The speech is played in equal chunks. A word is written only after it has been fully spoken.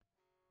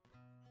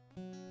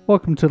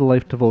Welcome to the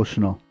Life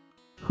Devotional.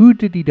 Who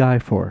Did He Die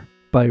For?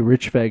 By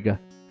Rich Vega.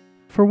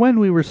 For when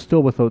we were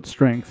still without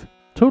strength,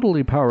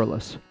 totally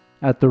powerless,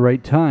 at the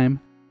right time,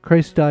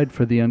 Christ died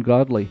for the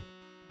ungodly.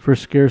 For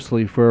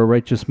scarcely for a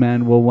righteous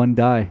man will one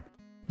die.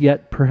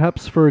 Yet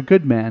perhaps for a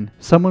good man,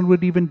 someone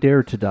would even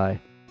dare to die.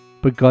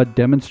 But God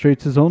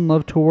demonstrates His own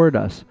love toward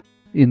us,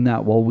 in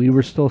that while we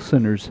were still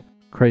sinners,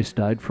 Christ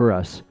died for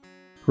us.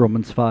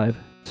 Romans 5,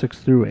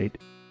 6-8.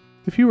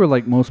 If you were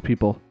like most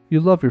people, you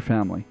love your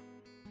family.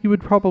 You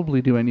would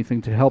probably do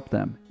anything to help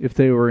them if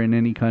they were in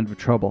any kind of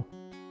trouble.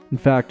 In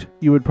fact,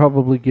 you would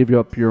probably give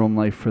up your own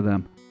life for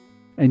them.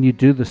 And you'd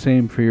do the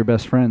same for your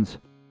best friends.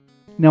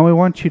 Now I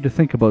want you to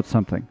think about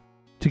something.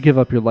 To give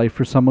up your life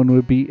for someone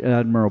would be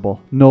admirable,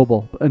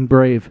 noble, and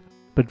brave,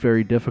 but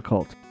very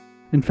difficult.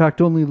 In fact,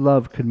 only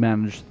love could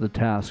manage the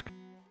task.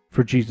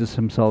 For Jesus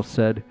Himself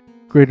said,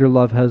 "Greater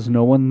love has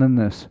no one than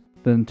this,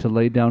 than to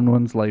lay down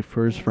one's life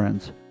for his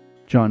friends."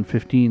 John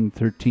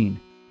 15:13.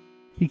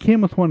 He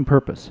came with one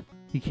purpose.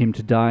 He came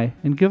to die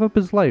and give up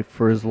His life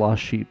for His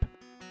lost sheep.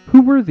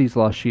 Who were these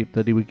lost sheep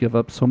that He would give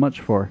up so much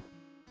for?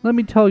 Let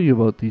me tell you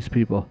about these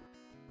people.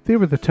 They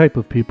were the type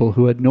of people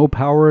who had no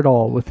power at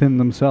all within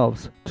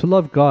themselves to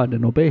love God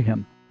and obey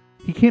Him.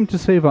 He came to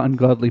save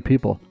ungodly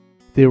people.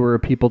 They were a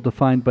people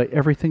defined by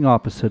everything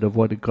opposite of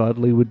what a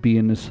godly would be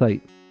in His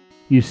sight.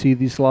 You see,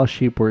 these lost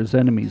sheep were His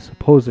enemies,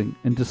 opposing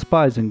and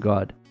despising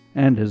God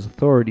and His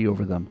authority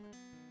over them.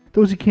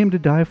 Those He came to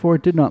die for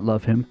did not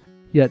love Him,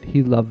 yet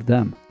He loved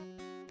them.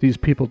 These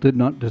people did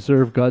not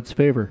deserve God's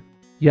favor,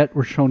 yet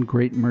were shown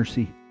great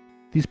mercy.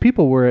 These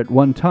people were at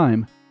one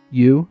time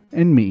you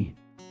and me.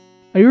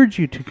 I urge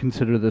you to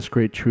consider this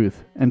great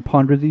truth and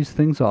ponder these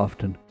things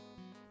often.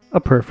 A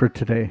prayer for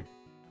today.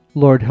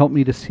 Lord, help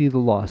me to see the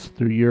lost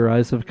through your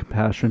eyes of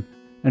compassion,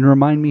 and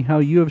remind me how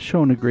you have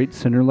shown a great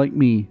sinner like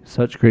me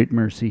such great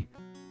mercy.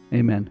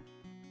 Amen.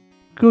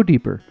 Go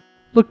deeper.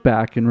 Look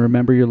back and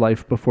remember your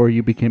life before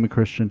you became a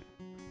Christian.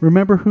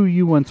 Remember who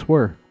you once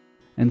were,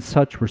 and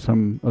such were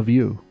some of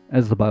you,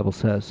 as the Bible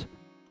says.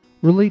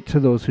 Relate to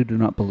those who do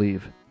not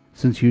believe,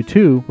 since you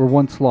too were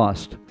once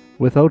lost,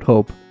 without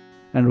hope,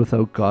 and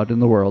without God in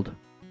the world.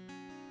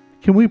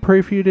 Can we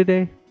pray for you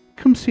today?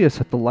 Come see us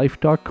at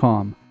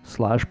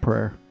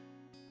thelife.com/prayer.